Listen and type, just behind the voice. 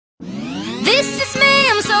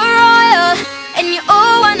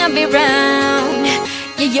be round.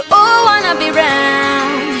 Yeah, you all wanna be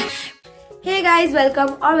round. Hey guys,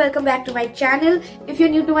 welcome back to my channel. If you're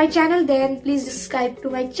new to my channel, then please subscribe to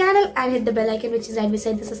my channel and hit the bell icon which is right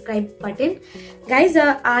beside the subscribe button. Guys,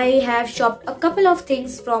 I have shopped a couple of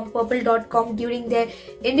things from purple.com during their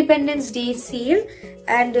Independence Day sale,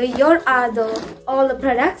 and here are all the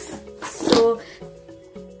products. So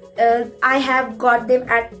I have got them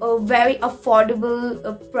at a very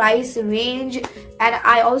affordable price range, and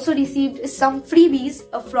I also received some freebies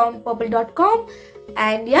from purple.com.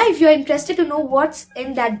 And yeah, if you're interested to know what's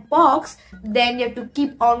in that box, then you have to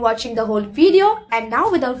keep on watching the whole video. And now,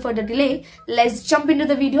 without further delay, let's jump into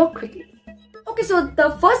the video quickly. Okay, so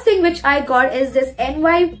the first thing which I got is this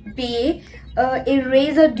NYB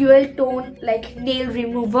eraser dual tone like nail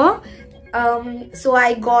remover. So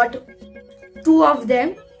I got 2 of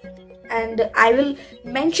them, and I will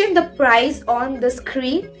mention the price on the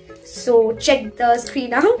screen, so check the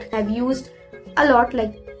screen out. I've used a lot,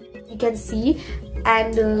 like you can see,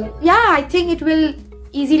 and yeah, I think it will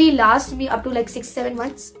easily last me up to like 6-7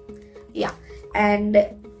 months. Yeah, and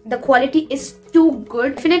the quality is too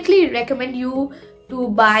good. Definitely recommend you to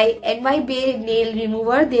buy NYB nail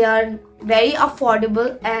remover. They are very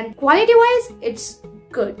affordable, and quality wise it's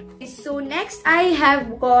good. So next I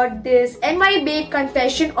have got this NYB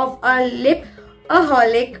Confession of a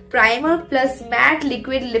Lip-a-holic primer plus matte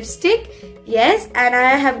liquid lipstick. Yes, and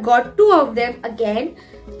I have got 2 of them again.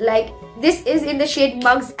 Like, this is in the shade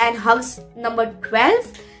Mugs and Hugs number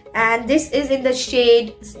 12, and this is in the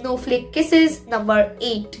shade Snowflake Kisses number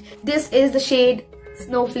 8. This is the shade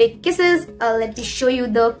Snowflake Kisses. Let me show you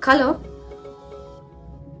the color.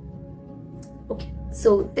 Okay,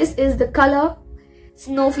 so this is the color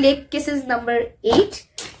Snowflake Kisses number 8,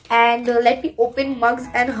 and let me open Mugs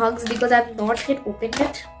and Hugs because I've not yet opened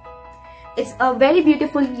it. It's a very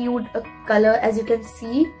beautiful nude color, as you can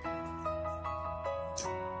see.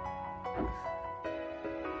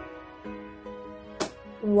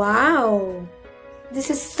 Wow,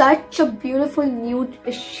 this is such a beautiful nude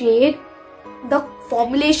shade. The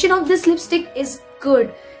formulation of this lipstick is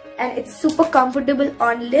good, and it's super comfortable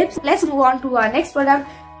on lips. Let's move on to our next product.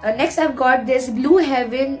 Next I've got this Blue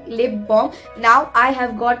Heaven lip balm. Now I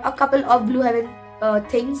have got a couple of Blue Heaven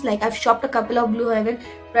things. Like, I've shopped a couple of Blue Heaven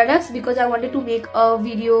products because I wanted to make a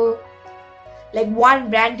video, like one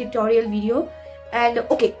brand tutorial video. And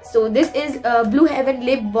okay, so this is Blue Heaven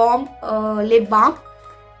lip balm.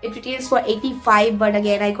 It retails for 85, but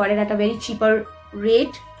again I got it at a very cheaper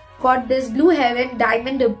rate. Got this Blue Heaven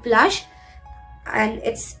diamond blush, and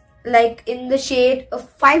it's like in the shade of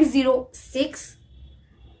 506.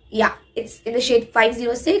 Yeah, it's in the shade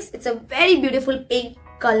 506. It's a very beautiful pink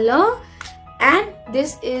color, and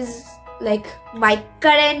this is like my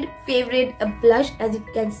current favorite blush, as you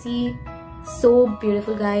can see. So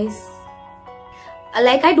beautiful, guys.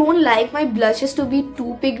 Like, I don't like my blushes to be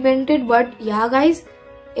too pigmented, but yeah guys,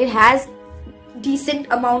 it has decent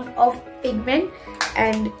amount of pigment,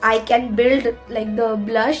 and I can build like the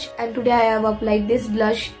blush. And today I have applied this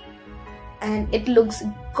blush, and it looks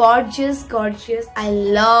gorgeous. I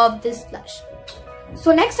love this blush.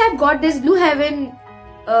 So next I've got this Blue Heaven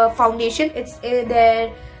foundation. It's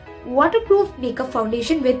their waterproof makeup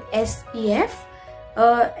foundation with SPF,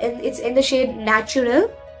 and it's in the shade Natural.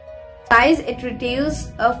 Guys, it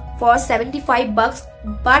retails for 75 bucks,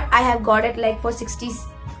 but I have got it like for 60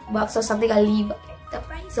 bucks or something. I'll leave the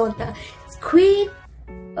price on the screen.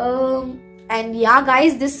 And yeah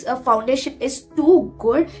guys, this foundation is too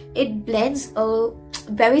good. It blends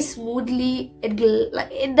very smoothly.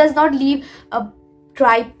 It does not leave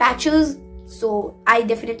dry patches, so I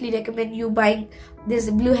definitely recommend you buying this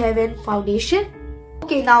Blue Heaven foundation.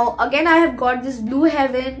 Okay, now again I have got this Blue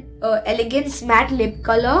Heaven Elegance matte lip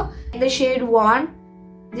color in the shade 1.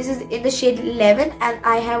 This is in the shade 11, and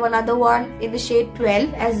I have another one in the shade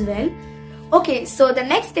 12 as well. Okay, so the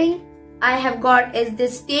next thing I have got is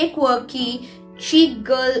this Stay Quirky Chic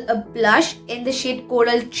Girl blush in the shade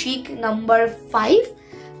Coral Cheek number 5,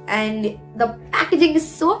 and the packaging is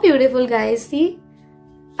so beautiful, guys. See,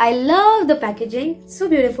 I love the packaging, so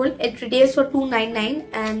beautiful. It retails for $2.99,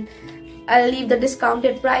 and I'll leave the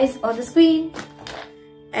discounted price on the screen.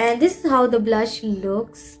 And this is how the blush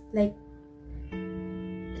looks like.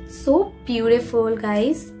 It's so beautiful,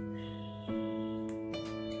 guys.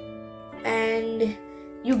 And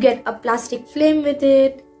you get a plastic flame with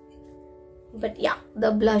it. But yeah,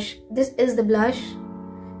 the blush, this is the blush.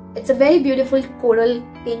 It's a very beautiful coral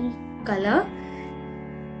pink color,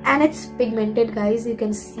 and it's pigmented, guys, you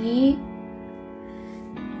can see.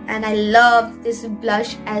 And I love this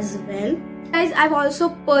blush as well. Guys, I've also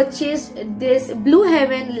purchased this Blue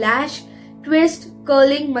Heaven lash twist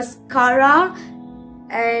curling mascara,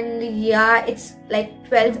 and yeah, it's like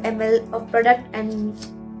 12 ml of product, and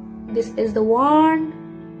this is the one,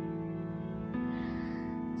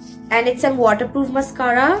 and it's a waterproof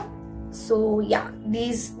mascara. So yeah,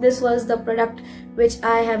 this was the product which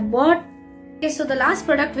I have bought. Okay, so the last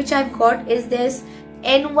product which I've got is this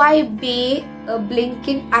NY Bay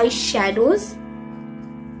Blinkin eyeshadows,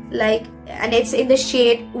 like, and it's in the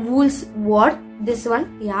shade Woolsworth, this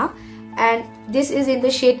one, yeah, and this is in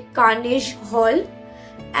the shade Carnegie Hall.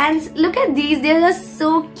 And look at these, they are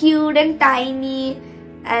so cute and tiny,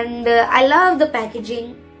 and I love the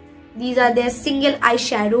packaging. These are their single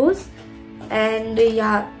eyeshadows, and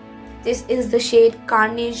yeah, this is the shade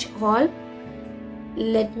Carnegie Hall.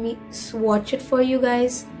 Let me swatch it for you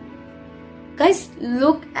guys. Guys,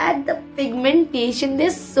 look at the pigmentation,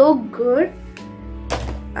 they're so good.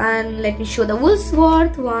 And let me show the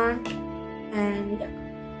Woolsworth one, and yeah.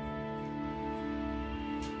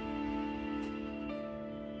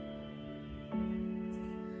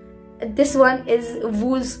 This one is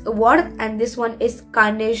Woolsworth and this one is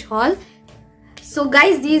Carnegie Hall. So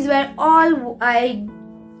guys, these were all I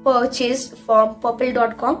purchased from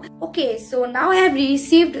purple.com. Okay, so now I have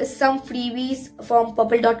received some freebies from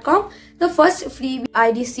purple.com. The first freebie I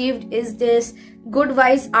received is this Good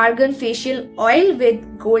Vibes Argan Facial Oil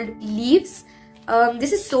with gold leaves.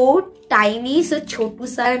 This is so tiny, so chotu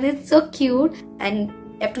sa, and it's so cute, and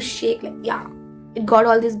you have to shake, like, yeah, it got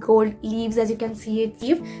all these gold leaves, as you can see it.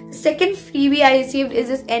 The second freebie I received is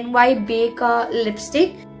this NY Baker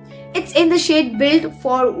lipstick. It's in the shade Built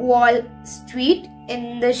for Wall Street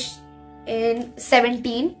in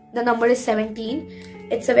 17. The number is 17.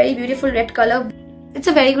 It's a very beautiful red color. It's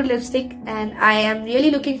a very good lipstick, and I am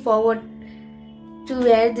really looking forward to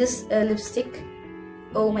wear this lipstick.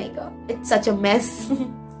 Oh my god, it's such a mess.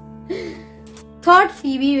 Third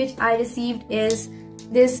freebie which I received is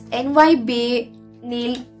this NY Bay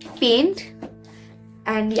nail paint,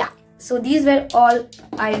 and yeah, so these were all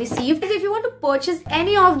I received. If you want to purchase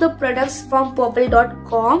any of the products from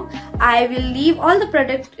purple.com, I will leave all the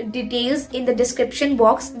product details in the description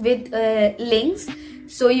box with links,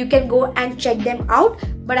 so you can go and check them out.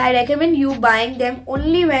 But I recommend you buying them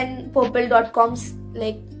only when purple.com's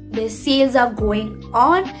like the sales are going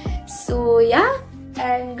on. So yeah,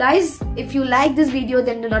 and guys, if you like this video,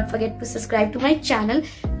 then do not forget to subscribe to my channel,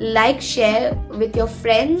 like, share with your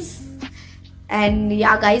friends, and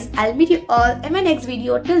yeah guys, I'll meet you all in my next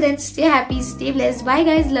video. Till then, stay happy, stay blessed. Bye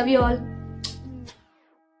guys, love you all.